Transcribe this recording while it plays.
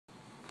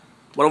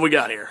What have we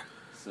got here?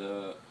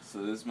 So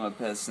this is my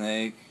pet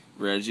snake,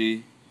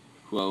 Reggie,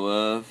 who I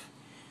love,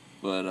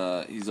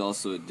 but he's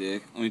also a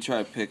dick. Let me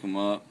try to pick him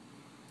up.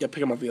 Yeah,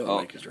 pick him up the other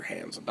way because your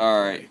hands.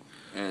 All right.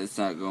 Yeah, it's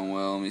not going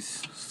well. Let me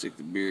stick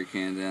the beer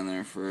can down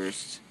there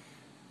first.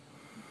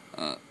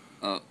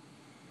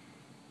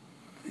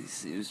 He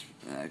seems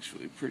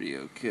actually pretty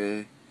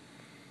okay.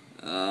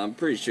 I'm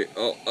pretty sure.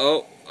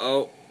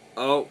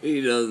 Oh,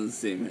 he doesn't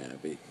seem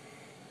happy.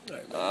 All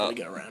right, let me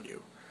get around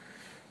you.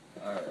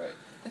 Alright.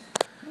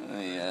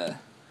 Let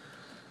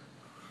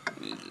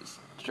me just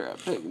try to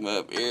pick him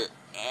up here.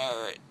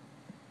 Alright.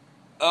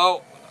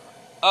 Oh.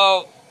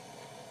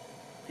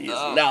 He's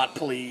not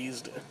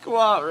pleased. Come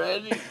on,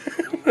 Reggie.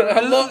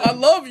 I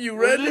love you,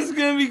 Reggie. We're just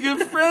gonna be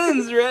good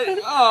friends,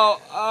 Reggie.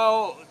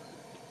 Oh.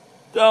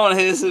 Don't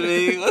hiss at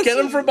me. Get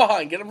him from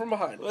behind.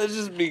 Let's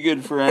just be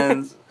good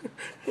friends.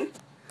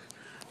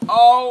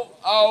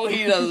 Oh,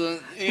 he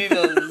doesn't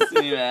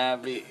seem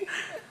happy.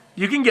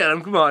 You can get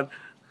him, come on.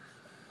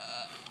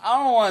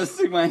 I don't want to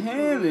stick my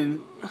hand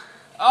in.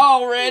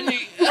 Oh,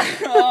 Reggie.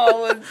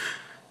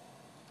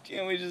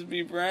 Can't we just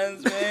be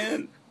friends,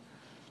 man?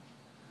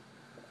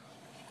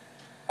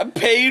 I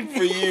paid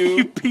for you.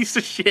 You piece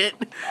of shit.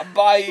 I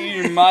buy you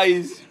your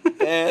mice, you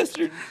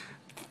bastard.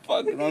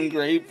 Fucking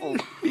ungrateful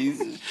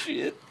piece of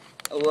shit.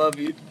 I love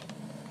you.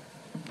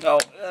 No,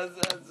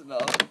 that's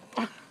enough.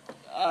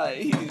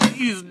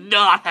 He's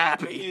not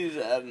happy. He's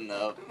had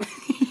enough.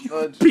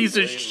 Piece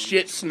of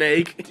shit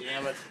snake.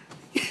 Damn it.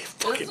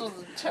 This was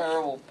a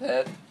terrible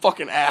pet.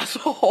 Fucking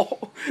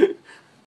asshole.